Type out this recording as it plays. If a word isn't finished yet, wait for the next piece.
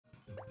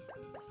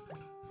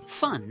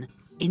fun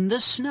in the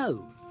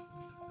snow.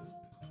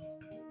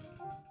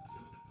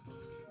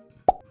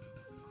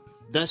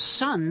 The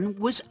sun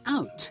was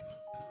out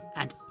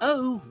and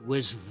O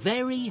was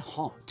very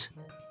hot.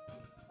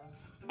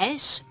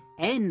 S,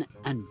 N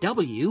and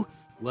W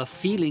were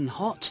feeling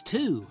hot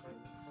too.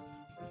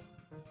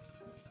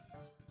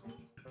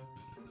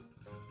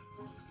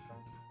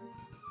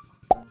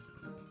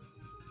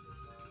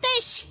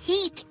 This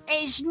heat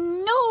is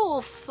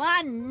no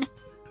fun.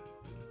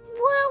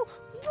 Well,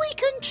 we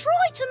can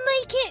try to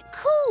make it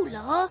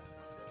cooler.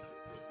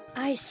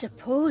 I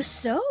suppose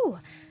so.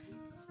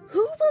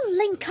 Who will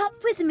link up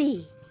with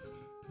me?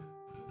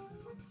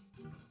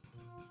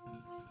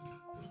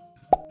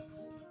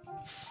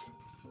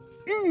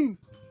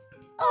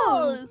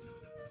 Oh!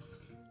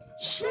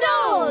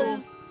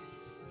 Snow!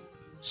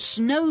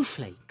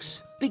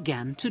 Snowflakes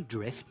began to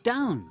drift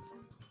down.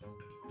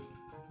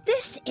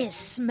 This is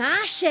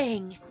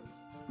smashing.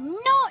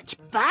 Not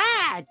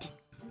bad.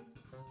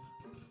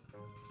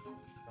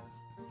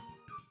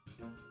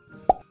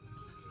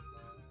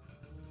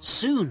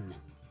 Soon,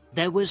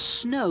 there was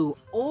snow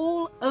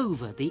all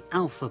over the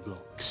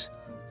Alphablocks.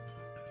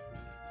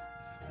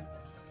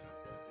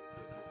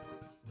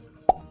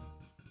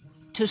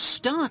 To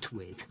start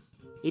with,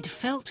 it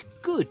felt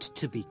good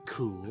to be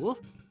cool.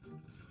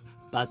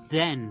 But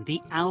then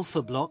the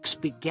Alphablocks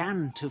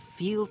began to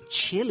feel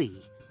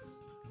chilly.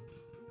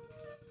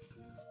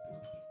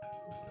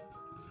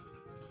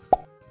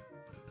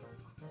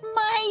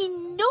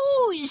 My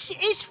nose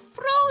is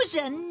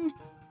frozen.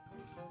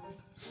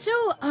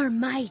 So are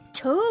my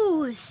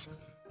toes.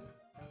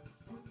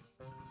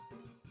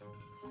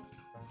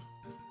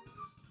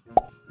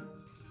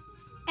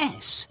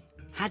 S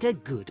had a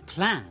good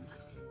plan.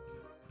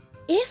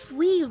 If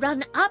we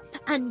run up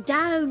and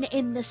down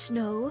in the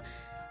snow,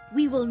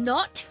 we will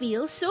not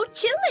feel so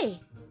chilly.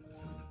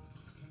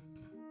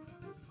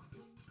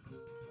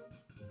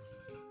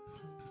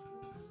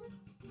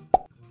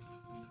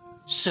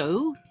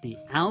 So the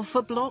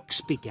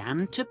Alphablocks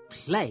began to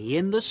play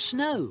in the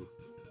snow.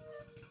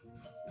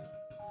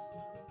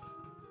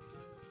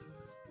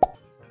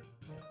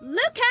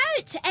 Look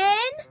out,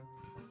 N!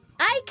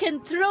 I can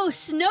throw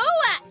snow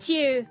at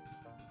you.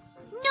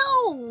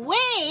 No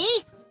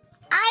way!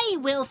 I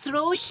will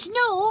throw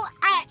snow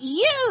at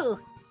you.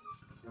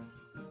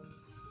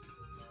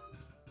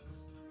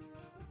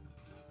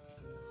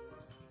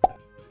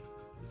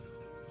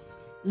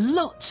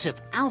 Lots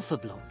of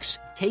Alphablocks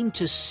came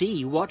to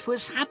see what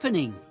was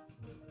happening.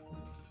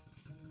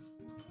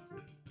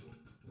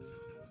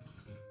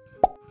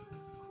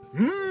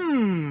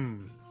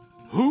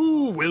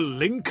 Who will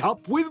link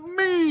up with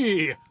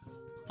me?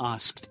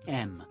 Asked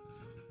M.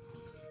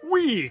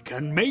 We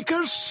can make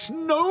a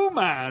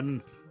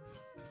snowman.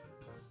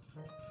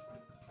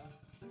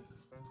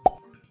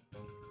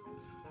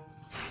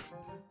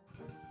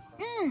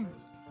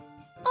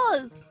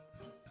 Oh.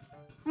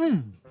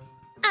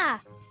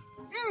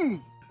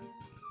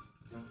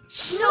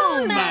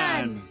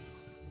 Snowman!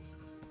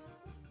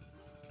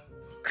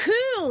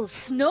 Cool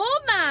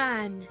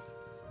snowman.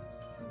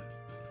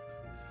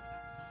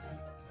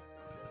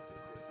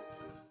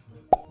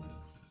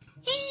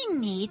 He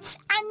needs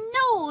a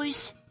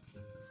nose.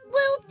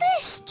 Will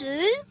this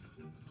do?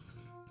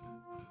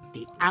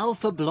 The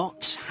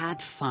Alphablocks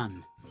had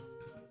fun,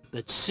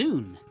 but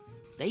soon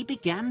they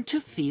began to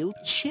feel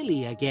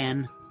chilly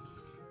again.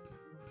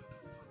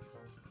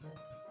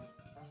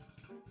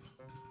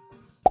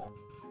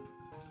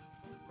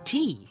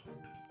 T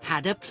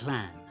had a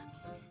plan.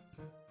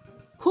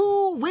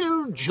 Who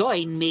will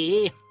join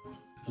me?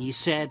 He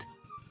said.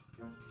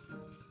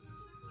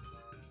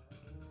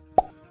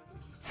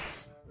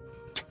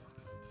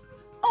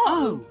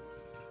 Oh!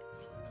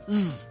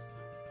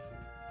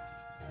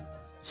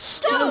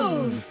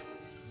 Stove!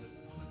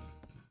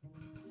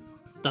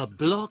 The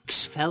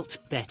blocks felt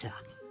better,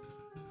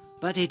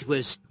 but it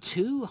was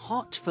too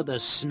hot for the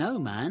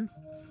snowman.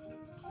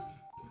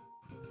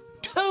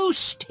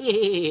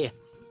 Toasty!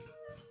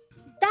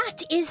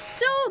 That is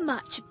so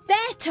much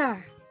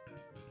better.